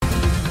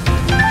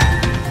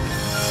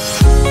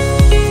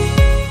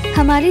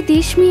हमारे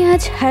देश में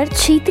आज हर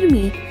क्षेत्र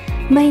में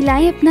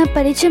महिलाएं अपना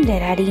परचम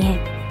लहरा रही हैं।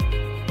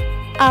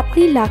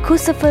 आपने लाखों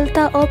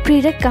सफलता और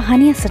प्रेरक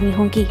कहानियां सुनी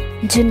होंगी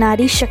जो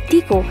नारी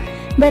शक्ति को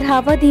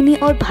बढ़ावा देने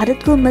और भारत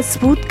को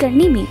मजबूत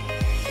करने में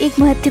एक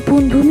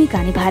महत्वपूर्ण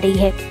भूमिका निभा रही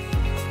है।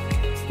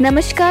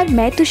 नमस्कार,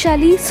 मैं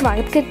तुशाली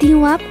स्वागत करती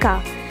हूँ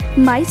आपका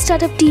माई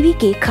स्टार्टअप टीवी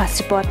के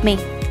खास रिपोर्ट में,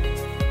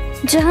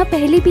 जहाँ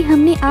पहले भी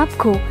हमने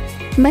आपको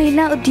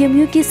महिला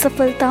उद्यमियों की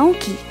सफलताओं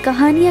की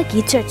कहानियाँ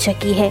की चर्चा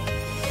की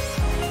है।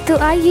 तो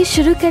आइए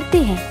शुरू करते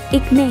हैं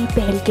एक नई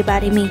पहल के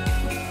बारे में।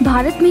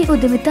 भारत में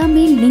उद्यमिता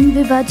में लिंग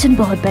विभाजन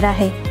बहुत बड़ा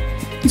है,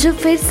 जो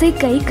फिर से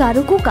कई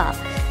कारकों का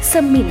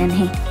सम्मेलन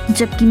है,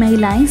 जबकि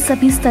महिलाएं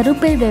सभी स्तरों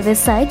पर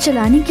व्यवसाय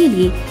चलाने के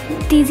लिए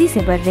तेजी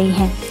से बढ़ रही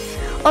हैं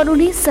और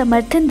उन्हें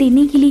समर्थन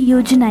देने के लिए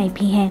योजनाएं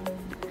भी हैं।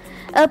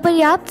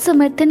 अपर्याप्त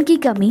समर्थन की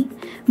कमी,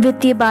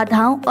 वित्तीय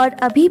बाधाओं और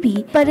अभी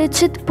भी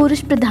परिचित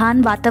पुरुष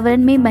प्रधान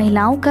वातावरण में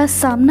महिलाओं का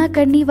सामना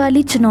करने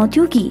वाली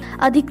चुनौतियों की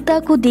अधिकता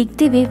को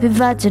देखते हुए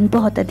विभाजन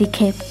बहुत अधिक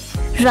है।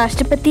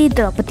 राष्ट्रपति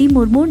द्रौपदी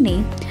मुर्मू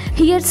ने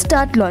हियर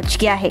स्टार्ट लॉन्च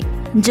किया है,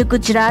 जो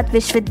गुजरात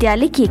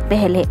विश्वविद्यालय की एक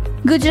पहल है।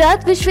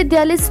 गुजरात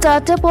विश्वविद्यालय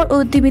स्टार्टअप और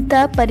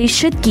उद्यमिता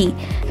परिषद की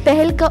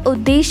पहल का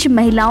उद्देश्य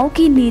महिलाओं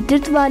की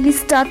नेतृत्व वाली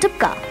स्टार्टअप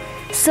का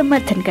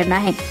समर्थन करना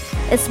है।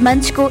 इस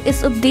मंच को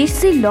इस उद्देश्य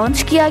से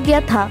लॉन्च किया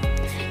गया था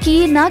कि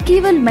ये न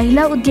केवल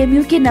महिला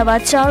उद्यमियों के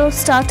नवाचार और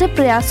स्टार्टअप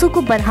प्रयासों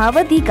को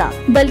बढ़ावा देगा,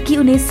 बल्कि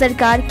उन्हें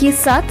सरकार के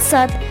साथ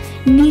साथ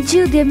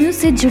निजी उद्यमियों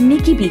से जुड़ने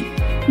की भी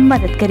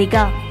मदद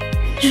करेगा।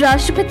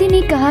 राष्ट्रपति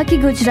ने कहा कि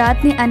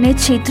गुजरात ने अन्य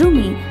क्षेत्रों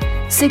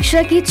में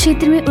शिक्षा के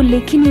क्षेत्र में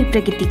उल्लेखनीय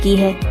प्रगति की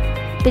है।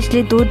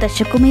 पिछले 2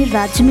 दशकों में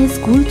राज्य में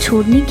स्कूल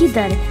छोड़ने की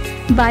दर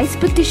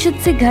 22%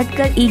 से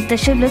घटकर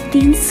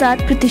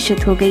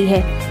 1.37% हो गई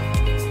है।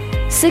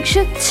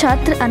 शिक्षक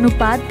छात्र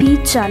अनुपात भी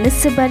 40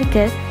 से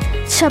बढ़कर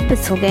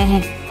 26 हो गए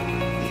हैं।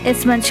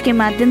 इस मंच के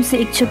माध्यम से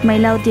इच्छुक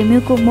महिला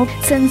उद्यमियों को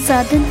मुफ्त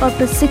संसाधन और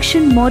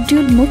प्रशिक्षण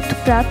मॉड्यूल मुफ्त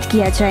प्राप्त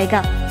किया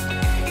जाएगा।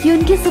 ये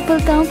उनकी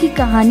सफलताओं की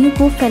कहानियों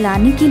को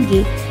फैलाने के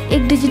लिए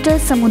एक डिजिटल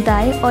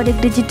समुदाय और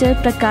एक डिजिटल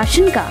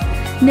प्रकाशन का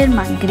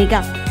निर्माण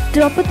करेगा।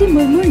 द्रौपदी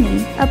मुर्मू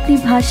ने अपने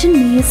भाषण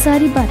में ये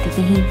सारी बातें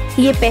कही।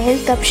 ये पहल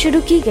तब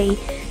शुरू की गई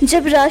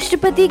जब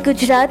राष्ट्रपति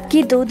गुजरात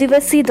के 2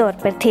 दिवसीय दौरे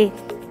पर थे।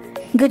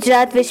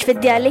 गुजरात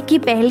विश्वविद्यालय की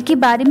पहल के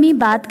बारे में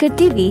बात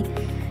करते हुए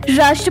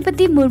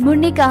राष्ट्रपति मुर्मू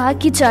ने कहा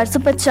कि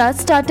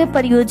 450 स्टार्टअप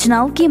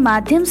परियोजनाओं के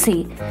माध्यम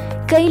से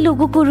कई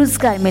लोगों को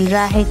रोजगार मिल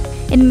रहा है।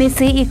 इनमें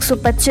से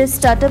 125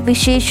 स्टार्टअप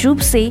विशेष रूप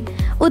से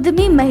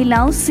उद्यमी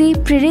महिलाओं से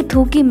प्रेरित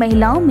होकर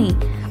महिलाओं में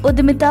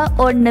उद्यमिता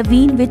और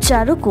नवीन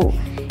विचारों को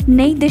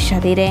नई दिशा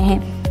दे रहे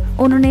हैं।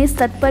 उन्होंने इस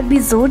तथ्य पर भी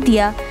जोर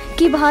दिया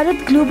कि Bharat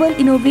global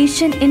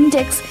innovation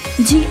index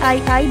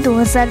 (GII)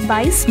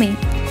 2022 में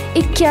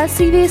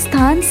 81वें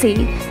स्थान से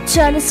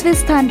 40वें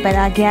स्थान पर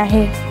आ गया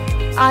है।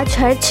 आज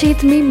हर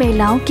क्षेत्र में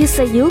महिलाओं के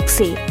सहयोग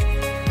से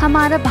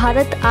हमारा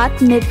भारत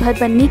आत्मनिर्भर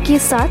बनने के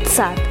साथ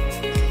साथ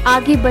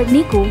आगे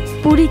बढ़ने को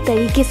पूरी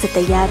तरीके से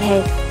तैयार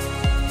है।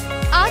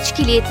 आज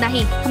के लिए इतना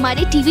ही।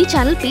 हमारे टीवी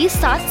चैनल पे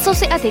 700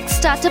 से अधिक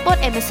स्टार्टअप और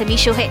MSME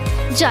शो है।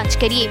 जांच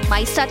करिए।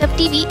 माई स्टार्टअप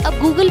टीवी अब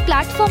गूगल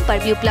प्लेटफॉर्म पर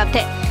भी उपलब्ध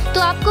है,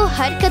 तो आपको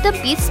हर कदम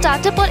पे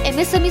स्टार्टअप और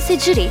MSME से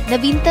जुड़े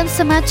नवीनतम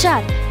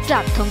समाचार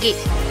प्राप्त होंगे।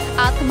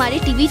 आप हमारे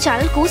टीवी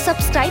चैनल को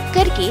सब्सक्राइब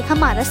करके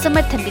हमारा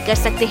समर्थन भी कर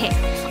सकते हैं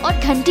और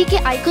घंटी के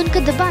आइकन को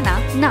दबाना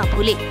ना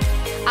भूलें।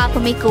 आप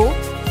हमें को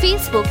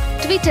फेसबुक,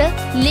 ट्विटर,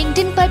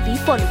 लिंक्डइन पर भी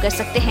फॉलो कर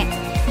सकते हैं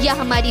या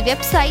हमारी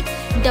वेबसाइट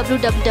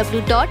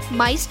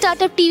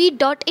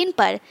www.mystartuptv.in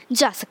पर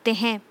जा सकते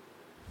हैं।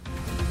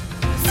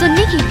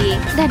 सुनने के लिए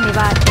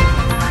धन्यवाद।